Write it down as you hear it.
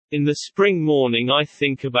In the spring morning I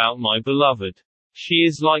think about my beloved. She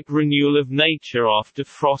is like renewal of nature after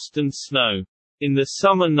frost and snow. In the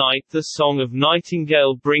summer night the song of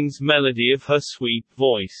nightingale brings melody of her sweet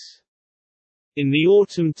voice. In the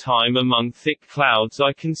autumn time among thick clouds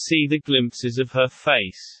I can see the glimpses of her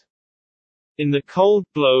face. In the cold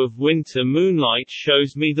glow of winter moonlight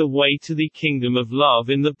shows me the way to the kingdom of love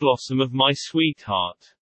in the blossom of my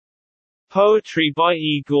sweetheart. Poetry by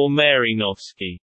Igor Marinovsky.